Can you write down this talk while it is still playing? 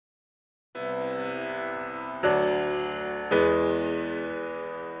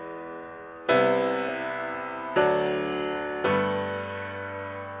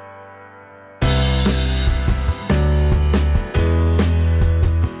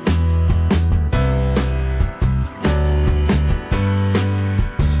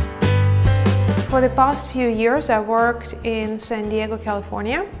For the past few years I worked in San Diego,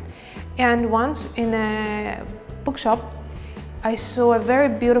 California, and once in a bookshop I saw a very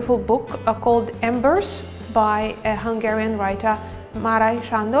beautiful book called Embers by a Hungarian writer, Marai,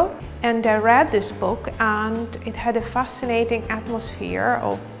 Sandor, and I read this book and it had a fascinating atmosphere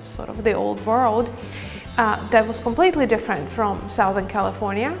of sort of the old world that was completely different from Southern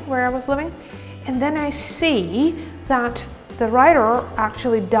California where I was living. And then I see that the writer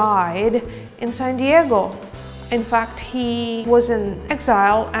actually died in San Diego. In fact, he was in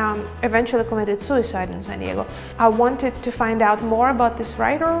exile and eventually committed suicide in San Diego. I wanted to find out more about this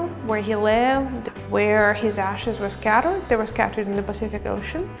writer, where he lived, where his ashes were scattered. They were scattered in the Pacific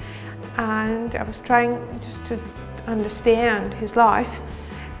Ocean. And I was trying just to understand his life.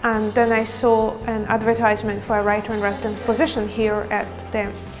 And then I saw an advertisement for a writer-in-residence position here at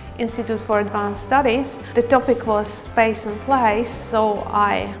the Institute for Advanced Studies. The topic was space and place, so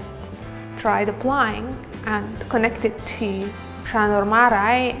I tried applying and connected to Sándor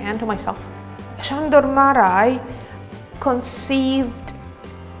Márai and to myself. Sándor Márai conceived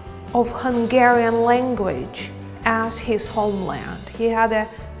of Hungarian language as his homeland. He had a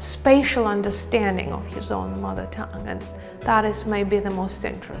spatial understanding of his own mother tongue, and that is maybe the most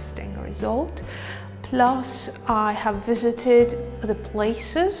interesting result. Plus, I have visited the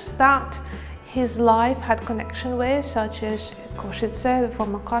places that his life had connection with, such as Košice, the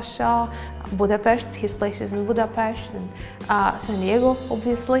former Kassa, Budapest, his places in Budapest, and San Diego,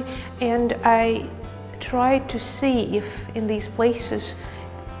 obviously. And I tried to see if in these places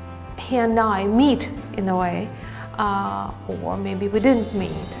he and I meet in a way, or maybe we didn't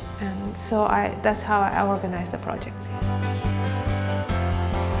meet. And so that's how I organized the project.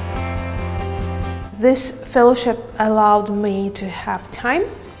 This fellowship allowed me to have time.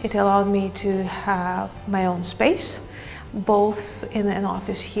 It allowed me to have my own space, both in an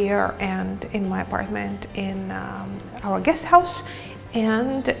office here and in my apartment in our guest house.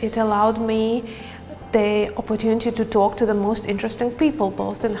 And it allowed me the opportunity to talk to the most interesting people,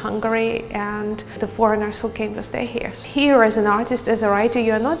 both in Hungary and the foreigners who came to stay here. Here, as an artist, as a writer,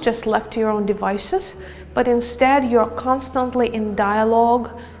 you are not just left to your own devices, but instead you are constantly in dialogue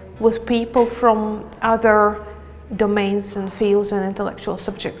with people from other domains and fields and intellectual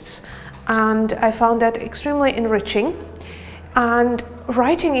subjects. And I found that extremely enriching. And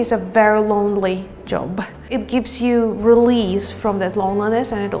writing is a very lonely job. It gives you release from that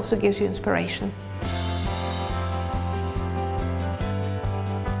loneliness, and it also gives you inspiration.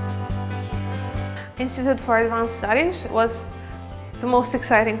 Institute for Advanced Studies was the most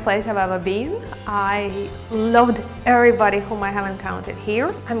exciting place I've ever been. I loved everybody whom I have encountered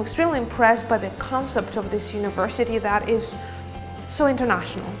here. I'm extremely impressed by the concept of this university that is so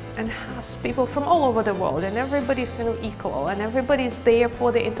international and has people from all over the world, and everybody's kind of equal and everybody's there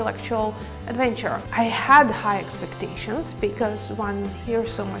for the intellectual adventure. I had high expectations because one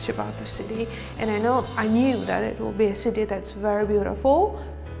hears so much about the city, and I knew that it will be a city that's very beautiful,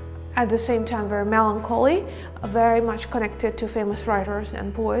 at the same time very melancholy, very much connected to famous writers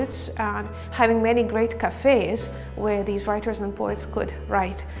and poets, and having many great cafes where these writers and poets could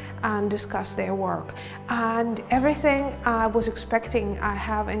write and discuss their work. And everything I was expecting I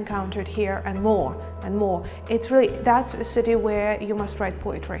have encountered here, and more and more. That's a city where you must write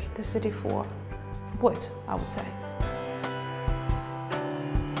poetry, the city for poets, I would say.